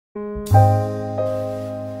சர்வ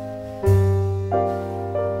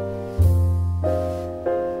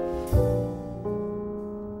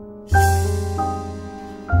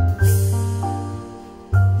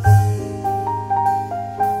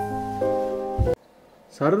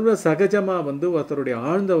சகஜமாக ஒருத்தருடைய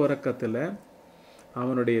ஆழ்ந்த உறக்கத்தில்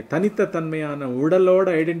அவனுடைய தனித்த தன்மையான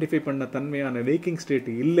உடலோடு ஐடென்டிஃபை பண்ண தன்மையான வேக்கிங்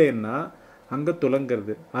ஸ்டேட் இல்லைன்னா அங்கே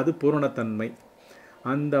துலங்கிறது. அது பூரணத்தன்மை.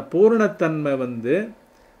 அந்த பூரணத்தன்மை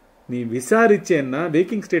நீ விசாரிச்சேன்னா,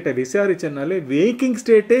 வேக்கிங் ஸ்டேட்டை விசாரிச்சேன்னாலே வேக்கிங்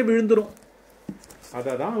ஸ்டேட்டே விழுந்துடும்.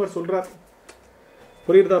 அதை தான் அவர் சொல்றார்.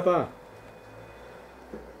 புரியுதாப்பா?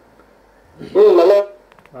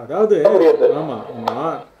 அதாவது ஆமா,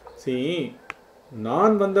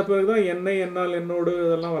 நான் வந்த பிறகுதான் என்னை, என்னால், என்னோடு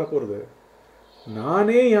இதெல்லாம் வரப்போறது.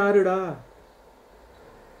 நானே யாருடா?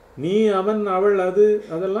 நீ, அவன், அவள், அது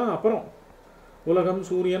அதெல்லாம் அப்புறம். உலகம்,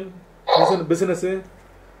 சூரியன்,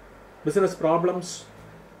 பிசினஸ் ப்ராப்ளம்ஸ்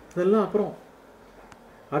இதெல்லாம் அப்புறம்.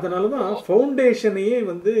 அதனாலதான் ஃபவுண்டேஷனையே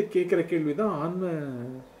கேட்கிற கேள்விதான் ஆன்ம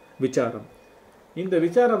விசாரம். இந்த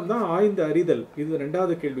விசாரம் தான் ஆய்ந்த அறிதல். இது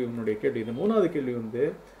ரெண்டாவது கேள்வி, உன்னுடைய கேள்வி. இந்த மூணாவது கேள்வி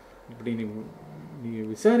இப்படி நீ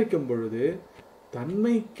விசாரிக்கும் பொழுது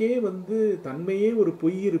தன்மைக்கே தன்மையே ஒரு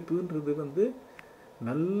பொய் இருப்புன்றது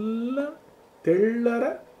நல்ல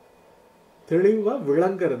தெளிவா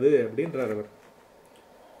விளங்கிறது அப்படின்றார் அவர்.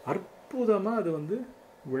 அற்புதமா அது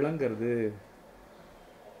விளங்கிறது.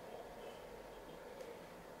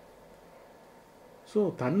 ஸோ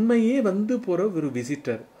தன்மையே போற ஒரு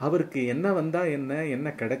விசிட்டர். அவருக்கு என்ன வந்தா என்ன, என்ன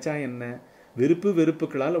கிடைச்சா என்ன, விருப்பு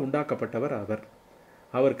வெறுப்புகளால் உண்டாக்கப்பட்டவர் அவர்.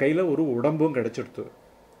 அவர் கையில ஒரு உடம்பும் கிடைச்சிடுத்து.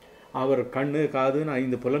 அவர் கண்ணு, காதுன்னு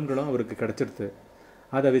 5 புலன்களும் அவருக்கு கிடைச்சிடுது.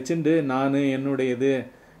 அதை வச்சுட்டு நான் என்னுடையது,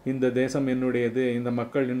 இந்த தேசம் என்னுடையது, இந்த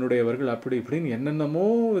மக்கள் என்னுடையவர்கள், அப்படி இப்படின்னு என்னென்னமோ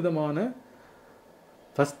விதமான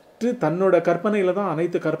ஃபஸ்ட்டு தன்னோட கற்பனையில் தான்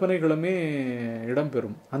அனைத்து கற்பனைகளுமே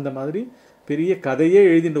இடம்பெறும். அந்த மாதிரி பெரிய கதையே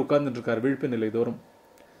எழுதிட்டு உட்கார்ந்துட்டு இருக்கார் விழிப்பு நிலை தோறும்.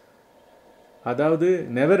 அதாவது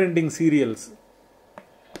நெவர் எண்டிங் சீரியல்ஸ்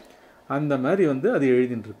அந்த மாதிரி அது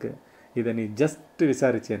எழுதிட்டு இருக்கு. இதை நீ ஜஸ்ட்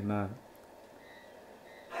விசாரிச்சேன்னா,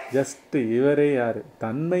 ஜஸ்ட் இவரே யாரு,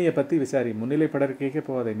 தன்மையை பற்றி விசாரி, முன்னிலைப்படற்கே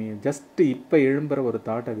போகாத. நீ ஜஸ்ட் இப்போ எழும்புற ஒரு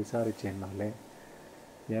தாட்டை விசாரிச்சேன்னாலே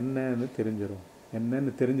என்னன்னு தெரிஞ்சிடும்.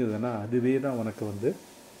 என்னன்னு தெரிஞ்சதுன்னா அதுவே தான் உனக்கு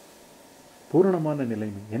பூரணமான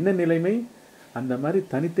நிலைமை. என்ன நிலைமை? அந்த மாதிரி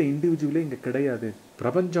தனித்த இண்டிவிஜுவலே இங்கே கிடையாது.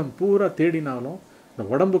 பிரபஞ்சம் பூரா தேடினாலும் இந்த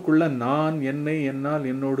உடம்புக்குள்ள நான், என்னை, என்னால்,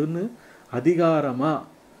 என்னோடுன்னு அதிகாரமாக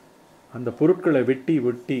அந்த பொருட்களை வெட்டி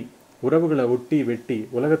வெட்டி, உறவுகளை ஒட்டி வெட்டி,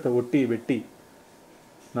 உலகத்தை ஒட்டி வெட்டி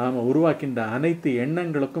நாம் உருவாக்கின்ற அனைத்து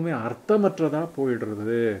எண்ணங்களுக்குமே அர்த்தமற்றதாக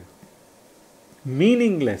போயிடுறது,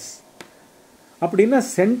 மீனிங்லெஸ். அப்படின்னா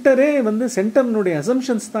சென்டரே சென்டர்னுடைய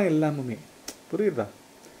அசம்ஷன்ஸ் தான் எல்லாமே. புரியுதா?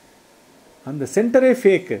 அந்த சென்டரே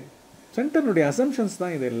ஃபேக்கு. சென்டர்னுடைய அசம்ஷன்ஸ்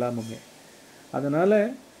தான் இது எல்லாமே. அதனால்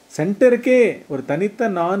சென்டருக்கே ஒரு தனித்த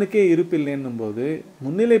நானுக்கே இருப்பில்லைன்னும் போது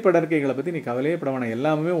முன்னிலை படற்கைகளை பற்றி நீ கவலையே பட வேணாம்.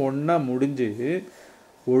 எல்லாமே ஒன்றா முடிஞ்சு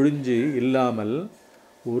ஒழிஞ்சு இல்லாமல்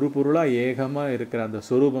ஒரு பொருளாக ஏகமாக இருக்கிற அந்த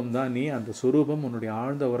சொரூபம் தான் நீ. அந்த சொரூபம் உன்னுடைய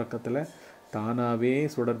ஆழ்ந்த உறக்கத்தில் தானாகவே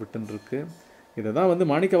சுடர்விட்டுருக்கு. இதை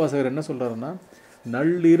தான் மாணிக்கவாசகர் என்ன சொல்கிறாருன்னா,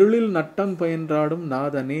 நள்ளிருளில் நட்டம் பயின்றாடும்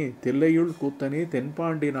நாதனே, தில்லையுள் கூத்தனே,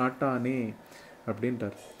 தென்பாண்டி நாட்டானே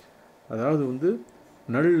அப்படின்றார். அதாவது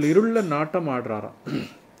நள்ளிருளில் நாட்டம் ஆடுறாராம்,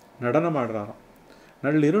 நடனம் ஆடுறாராம்.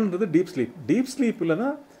 நள்ளிருள்ன்றது டீப் ஸ்லீப். டீப் ஸ்லீப்பில்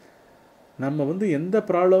தான் நம்ம எந்த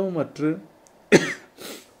ப்ராப்ளமும் அற்று,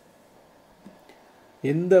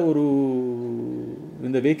 எந்த ஒரு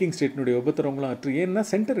இந்த வேக்கிங் ஸ்டேட்னுடைய உபத்திரவங்களும் அற்று. ஏன்னா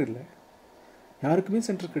சென்டர் இல்லை, யாருக்குமே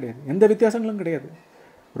சென்டர் கிடையாது, எந்த வித்தியாசங்களும் கிடையாது.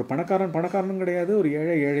 ஒரு பணக்காரனும் கிடையாது, ஒரு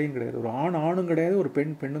ஏழையும் கிடையாது, ஒரு ஆணும் கிடையாது, ஒரு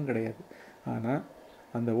பெண்ணும் கிடையாது. ஆனால்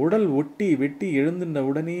அந்த உடல் ஒட்டி வெட்டி எழுந்துன்ற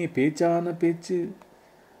உடனே பேச்சான பேச்சு,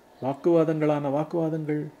 வாக்குவாதங்களான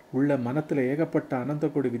வாக்குவாதங்கள், உள்ள மனத்தில் ஏகப்பட்ட அனந்த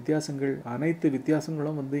கோடி வித்தியாசங்கள், அனைத்து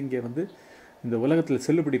வித்தியாசங்களும் இங்கே இந்த உலகத்தில்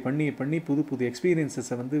செல்லுபடி பண்ணி பண்ணி புது புது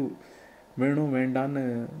எக்ஸ்பீரியன்ஸஸை வேணும் வேண்டான்னு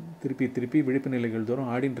திருப்பி விழிப்பு நிலைகள்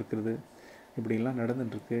தோறும் ஆடின்னு இருக்கிறது. இப்படிலாம்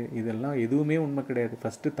நடந்துட்டுருக்கு. இதெல்லாம் எதுவுமே உண்மை கிடையாது.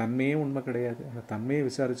 ஃபஸ்ட்டு தன்மையே உண்மை கிடையாது. அந்த தன்மையை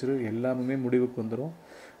விசாரிச்சுட்டு எல்லாமே முடிவுக்கு வந்துடும்.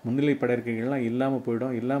 முன்னிலை படற்கைகள்லாம் இல்லாமல்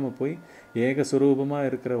போயிடும். இல்லாமல் போய் ஏகஸ்வரூபமாக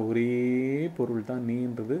இருக்கிற ஒரே பொருள் தான்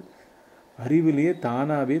நீன்றது அறிவிலேயே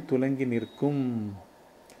தானாகவே துலங்கி நிற்கும்.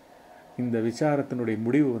 இந்த விசாரத்தினுடைய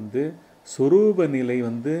முடிவு சொரூப நிலை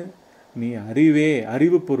நீ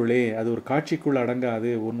அறிவு பொருளே, அது ஒரு காட்சிக்குள் அடங்காது,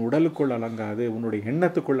 உன் உடலுக்குள் அடங்காது, உன்னுடைய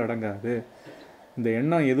எண்ணத்துக்குள் அடங்காது. இந்த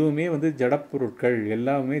எண்ணம் எதுவுமே ஜடப்பொருட்கள்,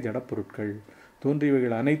 எல்லாமே ஜடப்பொருட்கள்.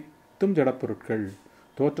 தோன்றியவைகள் அனைத்தும் ஜடப்பொருட்கள்.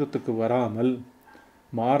 தோற்றத்துக்கு வராமல்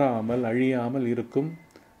மாறாமல் அழியாமல் இருக்கும்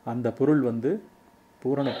அந்த பொருள்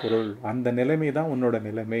பூரண பொருள். அந்த நிலைமை தான் உன்னோட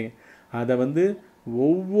நிலைமை. அதை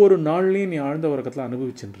ஒவ்வொரு நாள்லையும் நீ ஆழ்ந்த உறக்கத்தில்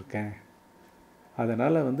அனுபவிச்சுட்டு இருக்கேன்.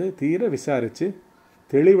 அதனால் வந்து தீர விசாரித்து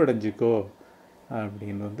தெளிவடைஞ்சிக்கோ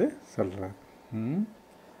அப்படின்னு வந்து சொல்கிறார்.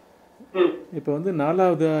 இப்போ வந்து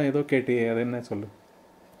 4வது ஏதோ கேட்டியே, அது என்ன சொல்லு.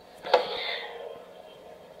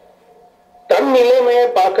 தன் நிலைமையை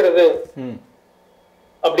பார்க்கறது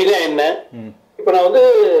அப்படின்னா என்ன? இப்ப நான் வந்து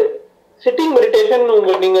சிட்டிங் மெடிடேஷன்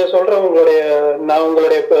நீங்க சொல்ற நான்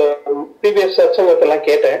உங்களுடைய ப்ரீவியஸ் சத்சங்கத்தெல்லாம்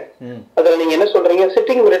கேட்டேன். அதுல நீங்க என்ன சொல்றீங்க,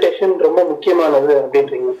 சிட்டிங் மெடிடேஷன் ரொம்ப முக்கியமானது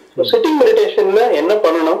அப்படின்றீங்க. சிட்டிங் மெடிடேஷன்ல என்ன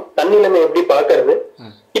பண்ணணும், தன்னிலைமை எப்படி பாக்குறது?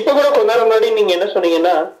 இப்ப கூட கொஞ்ச நேரம் முன்னாடி நீங்க என்ன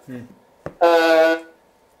சொன்னீங்கன்னா,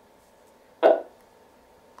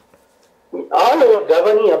 ஆளு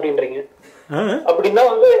கவனி அப்படின்றீங்க. அப்படின்னா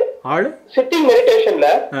வந்து சிட்டிங் மெடிடேஷன்ல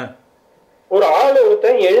ஒரு ஆளு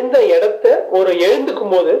ஒருத்தன் எழுந்த இடத்த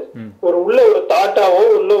எழுந்துக்கும் போது ஒரு உள்ள ஒரு தாட்டாவோ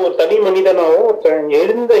உள்ள ஒரு தனி மனிதனாவோ ஒருத்தன்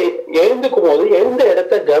எழுந்துக்கும் போது எழுந்த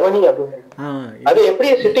இடத்த கவனி அப்படின்னு அதை எப்படி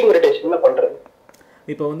சிட்டிங் மெடிடேஷன்ல பண்றது?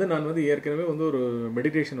 இப்போ வந்து நான் வந்து ஏற்கனவே வந்து ஒரு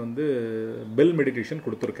மெடிடேஷன் வந்து பெல் மெடிடேஷன்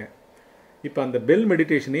கொடுத்துருக்கேன். இப்போ அந்த பெல்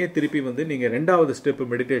மெடிடேஷனையே திருப்பி வந்து நீங்கள் 2வது ஸ்டெப்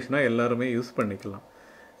மெடிடேஷனாக எல்லாருமே யூஸ் பண்ணிக்கலாம்.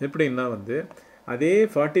 எப்படின்னா வந்து அதே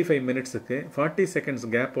 45 மினிட்ஸுக்கு 40 செகண்ட்ஸ்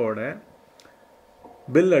கேப்போட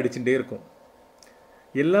பெல் அடிச்சுட்டே இருக்கும்.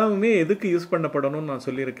 எல்லாமே எதுக்கு யூஸ் பண்ணப்படணும்னு நான்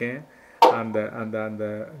சொல்லியிருக்கேன். அந்த அந்த அந்த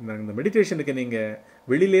இந்த மெடிடேஷனுக்கு நீங்கள்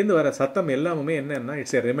வெளியிலேருந்து வர சத்தம் எல்லாமே என்னன்னா,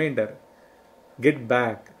 it's a reminder. Get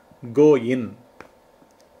back, go in,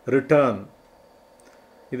 return.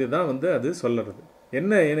 இதுதான் வந்து அது சொல்லுறது.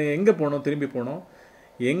 என்ன எங்கே போனோம், திரும்பி போனோம்,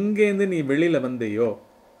 எங்கேருந்து நீ வெளியில் வந்தையோ,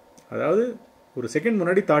 அதாவது ஒரு செகண்ட்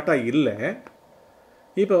முன்னாடி தாட்டா இல்லை,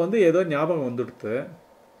 இப்போ வந்து ஏதோ ஞாபகம் வந்துடுத்து.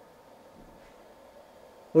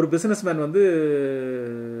 ஒரு பிஸ்னஸ் மேன் வந்து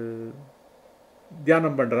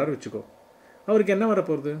தியானம் பண்ணுறாரு வச்சுக்கோ, அவருக்கு என்ன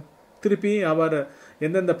வரப்போகுது? திருப்பி அவர்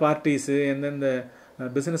எந்தெந்த பார்ட்டிஸு எந்தெந்த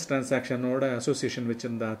பிஸ்னஸ் டிரான்சாக்ஷனோட அசோசியேஷன்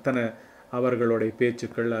வச்சுருந்த அத்தனை அவர்களுடைய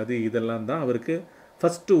பேச்சுக்கள் அது இதெல்லாம் தான் அவருக்கு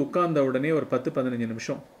ஃபஸ்ட்டு உட்கார்ந்த உடனே ஒரு 10-15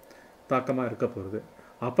 நிமிஷம் தாக்கமாக இருக்க போகுது.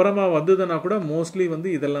 அப்புறமா வந்ததுன்னா கூட மோஸ்ட்லி வந்து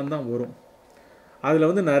இதெல்லாம் தான் வரும். அதில்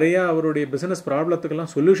வந்து நிறையா அவருடைய பிஸ்னஸ்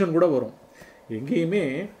ப்ராப்ளத்துக்கெல்லாம் சொல்யூஷன் கூட வரும். எங்கேயுமே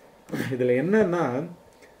இதில் என்னன்னா,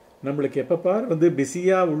 நம்மளுக்கு எப்பப்பார் வந்து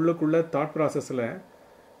பிஸியாக உள்ளுக்குள்ளே தாட் ப்ராசஸில்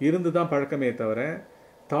இருந்து தான் பழக்கமே தவிர,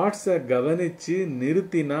 தாட்ஸை கவனித்து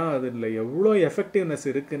நிறுத்தினா அதில் எவ்வளோ எஃபெக்டிவ்னஸ்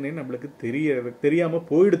இருக்குன்னு நம்மளுக்கு தெரியாமல்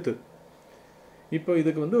போயிடுது. இப்போ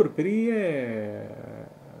இதுக்கு வந்து ஒரு பெரிய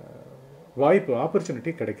வாய்ப்பு,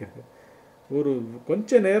 ஆப்பர்ச்சுனிட்டி கிடைக்கிறது. ஒரு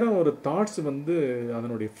கொஞ்ச நேரம் ஒரு தாட்ஸ் வந்து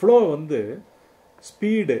அதனுடைய ஃப்ளோ வந்து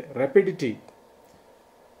speed, ரெப்பிடிட்டி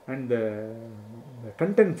and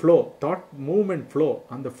content flow, thought movement flow,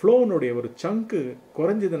 அந்த ஃப்ளோனுடைய ஒரு சங்கு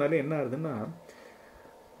குறைஞ்சதுனால என்ன ஆகுதுன்னா,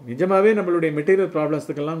 நிஜமாகவே நம்மளுடைய மெட்டீரியல்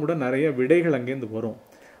ப்ராப்ளம்ஸுக்கெல்லாம் கூட நிறைய விடைகள் அங்கேருந்து வரும்.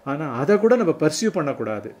 ஆனால் அதை கூட நம்ம பர்சியூ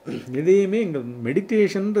பண்ணக்கூடாது. எதையுமே இங்கே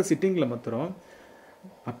மெடிடேஷன்ற சிட்டிங்கில் மாத்திரம்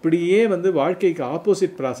அப்படியே வந்து வாழ்க்கைக்கு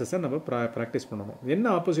ஆப்போசிட் ப்ராசஸை நம்ம ப்ராக்டிஸ் பண்ணணும். என்ன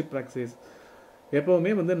ஆப்போசிட் ப்ராக்டிஸ்?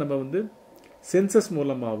 எப்போவுமே வந்து நம்ம வந்து சென்சஸ்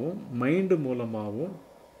மூலமாகவும் மைண்டு மூலமாகவும்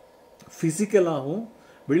ஃபிசிக்கலாகவும்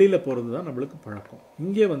வெளியில் போகிறது தான் நம்மளுக்கு பழக்கம்.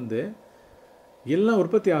 இங்கே வந்து எல்லாம்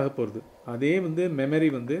உற்பத்தி ஆக போகிறது. அதே வந்து மெமரி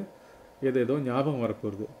வந்து ஏதோ ஞாபகம்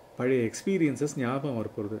வரப்போகிறது, பழைய எக்ஸ்பீரியன்சஸ் ஞாபகம்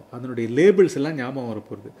வரப்போகிறது, அதனுடைய லேபிள்ஸ் எல்லாம் ஞாபகம்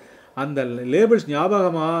வரப்போகிறது. அந்த லேபிள்ஸ்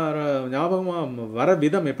ஞாபகமாக வர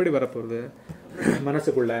விதம் எப்படி வரப்போகிறது?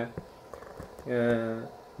 மனசுக்குள்ள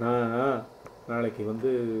நான் நாளைக்கு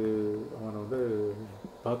வந்து அவனை வந்து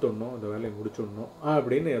பார்த்துடணும், அந்த வேலையை முடிச்சுடணும்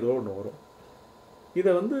அப்படின்னு ஏதோ ஒன்று வரும்.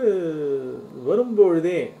 இதை வந்து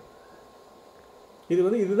வரும்பொழுதே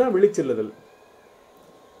இதுதான் வெளிச்செல்லுதல்.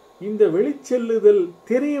 இந்த வெளிச்செல்லுதல்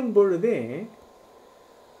தெரியும் பொழுதே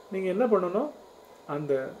நீங்கள் என்ன பண்ணணும்,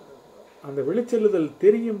 அந்த அந்த வெளிச்செல்லுதல்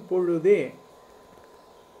தெரியும் பொழுதே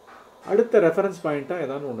அடுத்த ரெஃபரன்ஸ் பாயிண்ட்டாக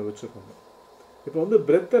ஏதாவது ஒன்று வச்சுக்கோங்க. இப்போ வந்து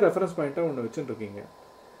பிரெத்தை ரெஃபரன்ஸ் பாயிண்ட்டாக ஒன்று வச்சுட்டுருக்கீங்க.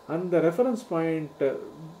 அந்த ரெஃபரன்ஸ் பாயிண்ட்டை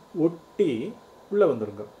ஒட்டி உள்ளே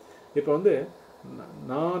வந்துருங்க. இப்போ வந்து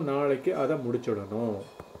நான் நாளைக்கு அதை முடிச்சுடணும்,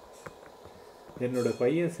 என்னோடய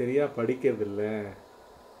பையன் சரியாக படிக்கிறதில்லை,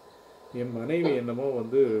 என் மனைவி என்னமோ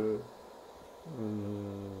வந்து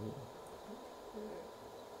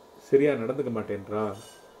சரியாக நடந்துக்க மாட்டேன்றார்,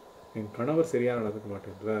 என் கணவர் சரியாக நடந்துக்க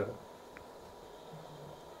மாட்டேன்றார்,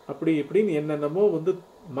 அப்படி இப்படின்னு என்னென்னமோ வந்து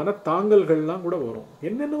மனத்தாங்கல்கள்லாம் கூட வரும்,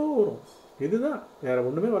 என்னென்னவோ வரும். இதுதான், வேற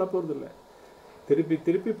ஒன்றுமே வரப்போகிறது இல்லை. திருப்பி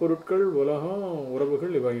திருப்பி பொருட்கள், உலகம்,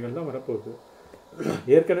 உறவுகள், இவைகள் தான் வரப்போகுது.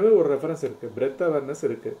 ஏற்கனவே ஒரு ரெஃபரன்ஸ் இருக்குது, பிரெத் அவேர்னஸ்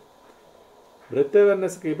இருக்குது. பிரெத்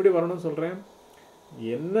அவேர்னஸ்க்கு எப்படி வரணும்னு சொல்கிறேன்,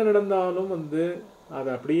 என்ன நடந்தாலும் வந்து அதை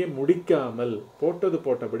அப்படியே முடிக்காமல் போட்டது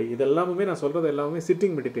போட்டபடி, இதெல்லாமே நான் சொல்கிறது எல்லாமே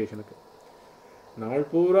சிட்டிங் மெடிடேஷனுக்கு. நாள்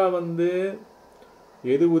பூரா வந்து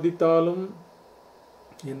எது உதித்தாலும்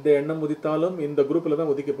இந்த எண்ணம் உதித்தாலும் இந்த குரூப்பில்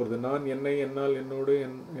தான் உதிக்க போகிறது. நான், என்னை, என்னால், என்னோடு,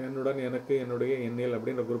 என்னுடன், எனக்கு, என்னுடைய, என்னில்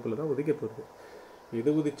அப்படின்ற குரூப்பில் தான் உதிக்க போகிறது. இது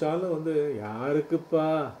உதிச்சாலும் வந்து யாருக்குப்பா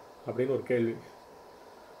அப்படின்னு ஒரு கேள்வி.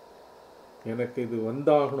 எனக்கு இது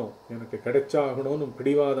வந்தாகணும், எனக்கு கிடைச்சாகணும்னு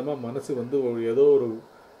பிடிவாதமாக மனசு வந்து ஏதோ ஒரு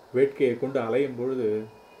வேட்கையை கொண்டு அலையும் பொழுது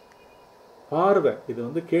பார்வை, இது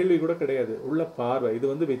வந்து கேள்வி கூட கிடையாது, உள்ள பார்வை. இது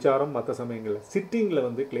வந்து விசாரம். மற்ற சமயங்களில் சிட்டிங்கில்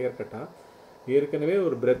வந்து கிளியர் கட்டாக ஏற்கனவே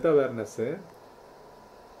ஒரு பிரெத் அவேர்னஸ்ஸு,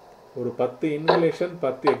 ஒரு 10 இன்ஹலேஷன்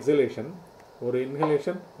 10 எக்ஸலேஷன், ஒரு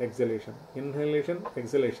இன்ஹலேஷன் எக்ஸலேஷன், இன்ஹலேஷன்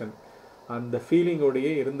எக்ஸலேஷன், அந்த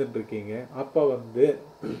ஃபீலிங்கோடையே இருந்துட்டு இருக்கீங்க. அப்போ வந்து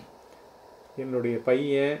என்னுடைய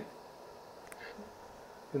பையன்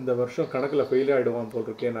இந்த வருஷம் கணக்கில் ஃபெயில் ஆகிடுவான் போல்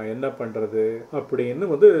இருக்கேன், நான் என்ன பண்ணுறது அப்படின்னு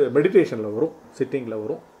வந்து மெடிடேஷனில் வரும், சிட்டிங்கில்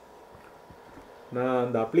வரும். நான்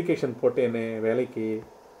அந்த அப்ளிகேஷன் போட்டேனே வேலைக்கு,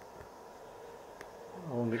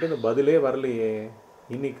 அவங்ககிட்ட இந்த பதிலே வரலையே,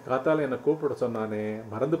 இன்னைக்கு காத்தால என்னை கூப்பிட சொன்னானே,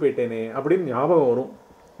 மறந்து போயிட்டேனே அப்படின்னு ஞாபகம் வரும்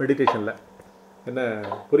மெடிடேஷனில். என்ன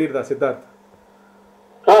புரியுறதா சித்தார்த்?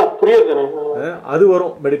 அது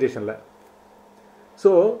வரும் மெடிடேஷனில்.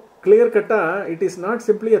 ஸோ கிளியர் கட்டாக it is not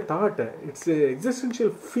simply a thought, it's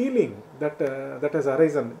existential feeling that has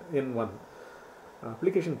arisen in one.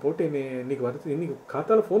 Application போட்டேனே, இன்னைக்கு வருது, இன்னைக்கு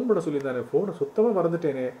காத்தால ஃபோன் பண்ண சொல்லியிருந்தானே, ஃபோனை சுத்தமாக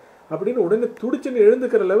மறந்துட்டேனே அப்படின்னு உடனே துடிச்சுன்னு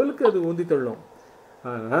எழுந்துக்கிற லெவலுக்கு அது உந்தி தள்ளும்.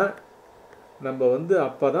 ஆனால் நம்ம வந்து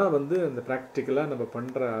அப்போ தான் வந்து அந்த ப்ராக்டிக்கலாக நம்ம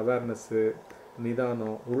பண்ணுற அவேர்னஸ்ஸு,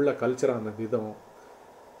 நிதானம், உள்ள கல்ச்சரான விதம்,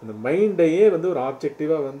 அந்த மைண்டையே வந்து ஒரு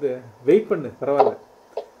ஆப்ஜெக்டிவாக வந்து வெயிட் பண்ணு, பரவாயில்ல,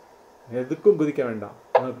 எதுக்கும் குதிக்க வேண்டாம்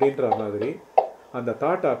அப்படின்ற மாதிரி அந்த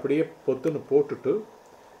தாட்டை அப்படியே பொத்துன்னு போட்டுட்டு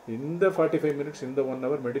இந்த 45 மினிட்ஸ் இந்த 1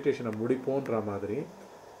 hour மெடிடேஷனை முடிப்போன்ற மாதிரி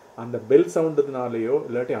அந்த பெல் சவுண்டுனாலேயோ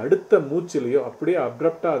இல்லாட்டி அடுத்த மூச்சிலையோ அப்படியே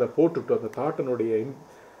அப்ரப்டாக அதை போட்டுட்டு அந்த தாட்டினுடைய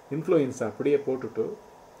இன்ஃப்ளூயன்ஸை அப்படியே போட்டுட்டு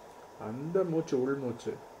அந்த மூச்சு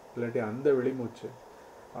உள்மூச்சு இல்லாட்டி அந்த வெளிமூச்சு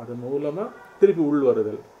அது மூலமாக திருப்பி உள்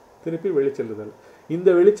வருதல், திருப்பி வெளிச்செல்லுதல். இந்த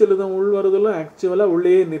வெளிச்செல்லுதல் உள் வருதலும் ஆக்சுவலாக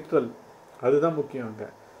உள்ளே நிற்றல், அதுதான் முக்கியம் அங்கே.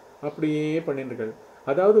 அப்படியே பண்ணிட்டுருக்கள்.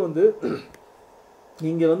 அதாவது வந்து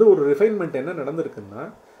இங்கே வந்து ஒரு ரிஃபைன்மெண்ட் என்ன நடந்திருக்குன்னா,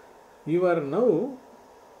 யூ ஆர் நவ்,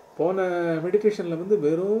 போன மெடிடேஷனில் வந்து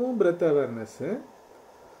வெறும் பிரெத் அவேர்னஸ்ஸு,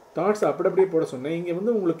 தாட்ஸ் அப்படியே போட சொன்னேன். இங்கே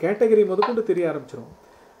வந்து உங்களுக்கு கேட்டகரி முதற்கொண்டு தெரிய ஆரம்பிச்சிடும்.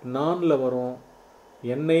 நானில் வரும்,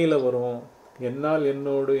 என்னையில் வரும், என்னால்,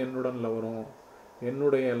 என்னோடு, என்னுடனில் வரும்,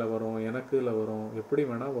 என்னுடையில வரும், எனக்குல வரும், எப்படி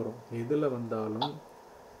வேணால் வரும். எதில் வந்தாலும்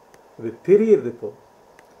இது தெரியுது. இப்போது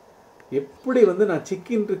எப்படி வந்து நான்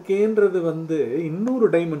சிக்கின் இருக்கேன்றது வந்து இன்னொரு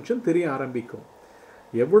டைமென்ஷன் தெரிய ஆரம்பிக்கும்.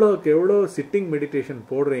 எவ்வளோக்கு எவ்வளோ சிட்டிங் மெடிடேஷன்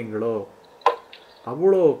போடுறீங்களோ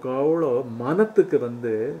அவ்வளோக்கு அவ்வளோ மனத்துக்கு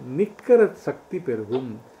வந்து நிற்கிற சக்தி பெருகும்.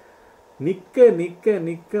 நிற்க நிற்க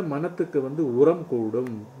நிற்க மனத்துக்கு வந்து உரம்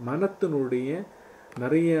கூடும். மனத்தினுடைய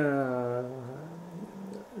நிறைய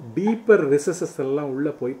டீப்பர் ரிசஸஸ் எல்லாம்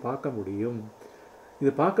உள்ளே போய் பார்க்க முடியும்.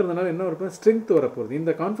 இது பார்க்குறதுனால என்ன இருக்கும், ஸ்ட்ரென்த் வரப்போகுது.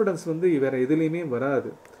 இந்த கான்ஃபிடன்ஸ் வந்து வேறு எதுலேயுமே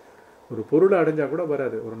வராது, ஒரு பொருளை அடைஞ்சால் கூட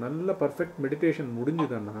வராது. ஒரு நல்ல பர்ஃபெக்ட் மெடிடேஷன்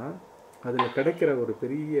முடிஞ்சுதுன்னா அதில் கிடைக்கிற ஒரு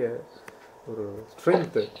பெரிய ஒரு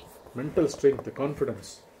strength, mental strength,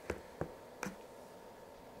 confidence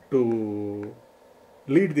to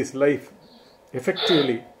lead this life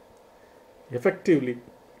effectively,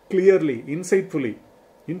 clearly, இன்சைட்ஃபுல்லி,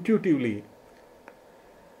 இன்ட்யூட்டிவ்லி,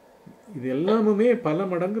 இது எல்லாமுமே பல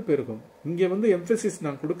மடங்கு பெருகும். இங்கே வந்து எம்ஃபசிஸ்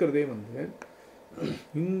நான் கொடுக்கறதே வந்து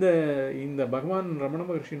இந்த இந்த பகவான் ரமண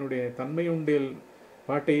மகர்ஷியினுடைய தன்மையுண்டியல்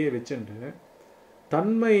பாட்டையே வச்சுட்டு,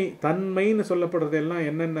 தன்மைன்னு சொல்லப்படுறதெல்லாம்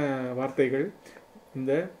என்னென்ன வார்த்தைகள்,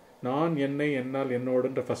 இந்த நான், என்னை, என்னால்,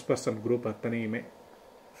 என்னோடுன்ற ஃபர்ஸ்ட் பர்சன் குரூப் அத்தனையுமே,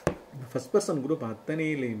 இந்த ஃபர்ஸ்ட் பர்சன் குரூப்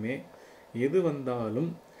அத்தனையிலையுமே எது வந்தாலும்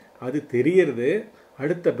அது தெரியறது,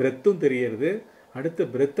 அடுத்த பிரெத்தும் தெரியறது, அடுத்த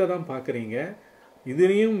பிரெத்தை தான் பார்க்குறீங்க.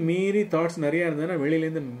 இதுலேயும் மீறி தாட்ஸ் நிறையா இருந்ததுன்னா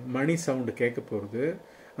வெளியிலேருந்து மணி சவுண்டு கேட்க போகிறது.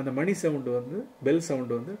 அந்த மணி சவுண்டு வந்து பெல்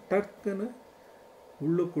சவுண்டு வந்து டக்குன்னு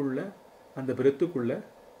உள்ளுக்குள்ளே அந்த பிரெத்துக்குள்ளே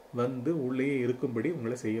வந்து உள்ளே இருக்கும்படி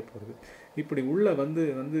உங்களை செய்ய போகிறது. இப்படி உள்ளே வந்து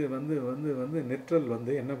வந்து வந்து வந்து வந்து நிற்றல்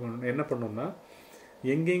வந்து என்ன பண்ணோம்னா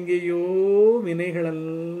எங்கெங்கேயோ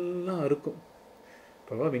வினைகளெல்லாம் இருக்கும்.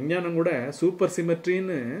 இப்போ விஞ்ஞானம் கூட சூப்பர்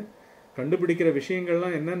சிமெட்ரின்னு கண்டுபிடிக்கிற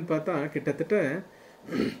விஷயங்கள்லாம் என்னன்னு பார்த்தா கிட்டத்தட்ட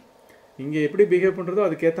இங்கே எப்படி பிஹேவ் பண்ணுறதோ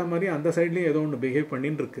அதுக்கேற்ற மாதிரி அந்த சைட்லேயும் ஏதோ ஒன்று பிஹேவ்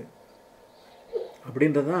பண்ணின்னு இருக்கு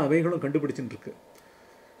அப்படின்றதான் அவைகளும் கண்டுபிடிச்சின்னு இருக்கு.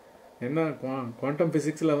 ஏன்னா குவாண்டம்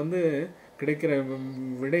ஃபிசிக்ஸில் வந்து கிடைக்கிற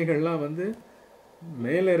விடைகள்லாம் வந்து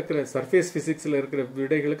மேலே இருக்கிற சர்ஃபேஸ் ஃபிசிக்ஸில் இருக்கிற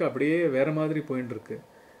விடைகளுக்கு அப்படியே வேறு மாதிரி போயின்னு இருக்கு.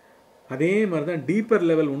 அதே மாதிரி தான் டீப்பர்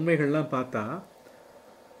லெவல் உண்மைகள்லாம் பார்த்தா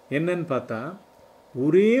என்னன்னு பார்த்தா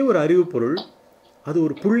ஒரே ஒரு அறிவு பொருள், அது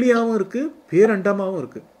ஒரு புள்ளியாகவும் இருக்குது, பேரண்டமாகவும்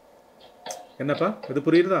இருக்குது. என்னப்பா இது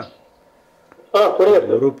புரியுறதா?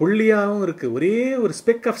 ஒரு புள்ளியாகவும் இருக்கு, ஒரே ஒரு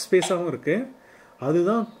ஸ்பெக் ஆஃப் ஸ்பேஸாகவும் இருக்கு,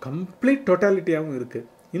 அதுதான் கம்ப்ளீட் டோட்டாலிட்டியாகவும் இருக்கு,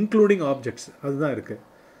 இன்க்ளூடிங் ஆப்ஜெக்ட்ஸ், அதுதான் இருக்கு.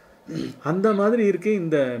 அந்த மாதிரி இருக்கு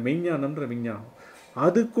இந்த மெய்ஞானம்ன்ற விஞ்ஞானம்.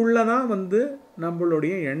 அதுக்குள்ளதான்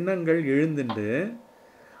நம்மளுடைய எண்ணங்கள் எழுந்துண்டு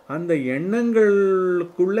அந்த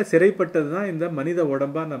எண்ணங்களுக்குள்ள சிறைப்பட்டது தான் இந்த மனித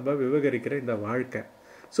உடம்பா நம்ம விவகரிக்கிற இந்த வாழ்க்கை.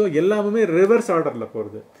 ஸோ எல்லாமே ரிவர்ஸ் ஆர்டரில்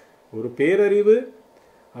போகிறது. ஒரு பேரறிவு,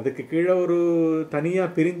 அதுக்கு கீழே ஒரு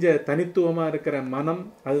தனியாக பிரிஞ்ச தனித்துவமாக இருக்கிற மனம்,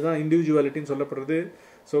 அதுதான் இண்டிவிஜுவாலிட்டின்னு சொல்லப்படுறது.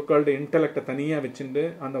 சோகால்டு இன்டலெக்டை தனியாக வச்சுட்டு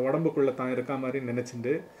அந்த உடம்புக்குள்ளே தான் இருக்கா மாதிரி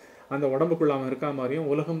நினச்சிண்டு அந்த உடம்புக்குள்ள அவன் இருக்கா மாதிரியும்,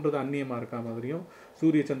 உலகம்ன்றது அந்நியமாக இருக்கா மாதிரியும்,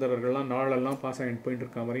 சூரிய சந்திரர்கள்லாம் நாளெல்லாம் பாஸ் ஆகிட்டு போயிட்டு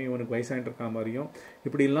இருக்கா மாதிரியும், இவனுக்கு வயசாகிட்டு இருக்கா மாதிரியும்,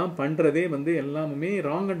 இப்படிலாம் பண்ணுறதே எல்லாமே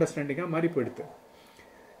ராங் அண்டர்ஸ்டாண்டிங்காக மாறி போயிடுது.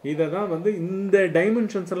 இதை தான் இந்த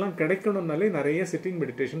டைமென்ஷன்ஸ் எல்லாம் கிடைக்கணும்னாலே நிறைய சிட்டிங்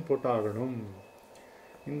மெடிடேஷன் போட்டாகணும்.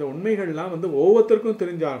 இந்த உண்மைகள்லாம் ஒவ்வொருத்தருக்கும்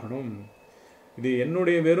தெரிஞ்சாகணும். இது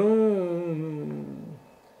என்னுடைய வெறும்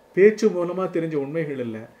பேச்சு மூலமாக தெரிஞ்ச உண்மைகள்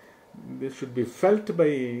இல்லை. This should be felt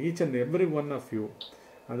by each and every one of you.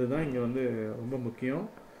 அதுதான் இங்கே ரொம்ப முக்கியம்.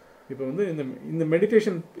 இப்போ இந்த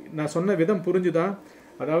மெடிடேஷன் நான் சொன்ன விதம் புரிஞ்சுதா?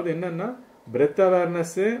 அதாவது என்னன்னா, பிரெத்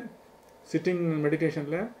அவேர்னஸ்ஸு சிட்டிங்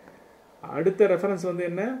மெடிடேஷனில் அடுத்த ரெஃபரன்ஸ்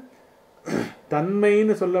என்ன,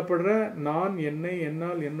 தன்மைன்னு சொல்லப்படுற நான், என்னை,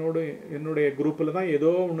 என்னால், என்னுடைய குரூப்பில் தான்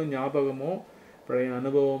ஏதோ ஒன்று ஞாபகமோ பழைய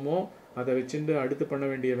அனுபவமோ அதை வச்சுட்டு அடுத்து பண்ண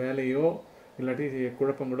வேண்டிய வேலையோ இல்லாட்டி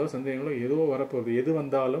குழப்பங்களோ சந்தேகங்களோ ஏதோ வரப்போகுது. எது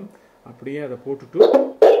வந்தாலும் அப்படியே அதை போட்டுட்டு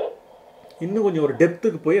இன்னும் கொஞ்சம் ஒரு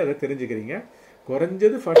டெப்த்துக்கு போய் அதை தெரிஞ்சுக்கிறீங்க.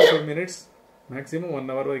 குறைஞ்சது 45 மினிட்ஸ், மேக்ஸிமம் 1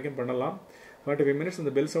 hour வரைக்கும் பண்ணலாம். 45 மினிட்ஸ்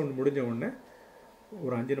அந்த பெல் சவுண்ட் முடிஞ்ச உடனே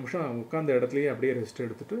ஒரு 5 நிமிஷம் உட்கார்ந்த இடத்துலையே அப்படியே ரெஸ்ட்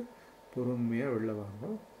எடுத்துட்டு பொறுமையாக வெளில வாங்க.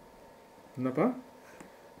 என்னப்பா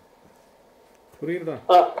புரியுறதா?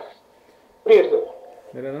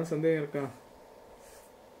 வேற ஏதாவது சந்தேகம் இருக்கா?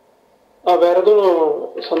 வேற எதுவும்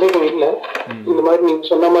சந்தேகம் இல்லை. இந்த மாதிரி நீங்க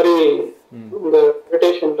சொன்ன மாதிரி இந்த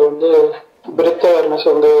மெடிடேஷன்ல பிரெத் அவேர்னஸ்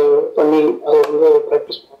பண்ணி அதை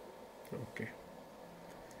பிராக்டிஸ் பண்ணுவோம். ஓகே,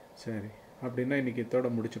 சரி. அப்படின்னா இன்னைக்கு இதோட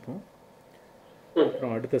முடிச்சுப்போம்.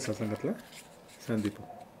 அப்புறம் அடுத்த சத்சங்கத்தில்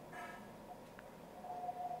சந்திப்போம்.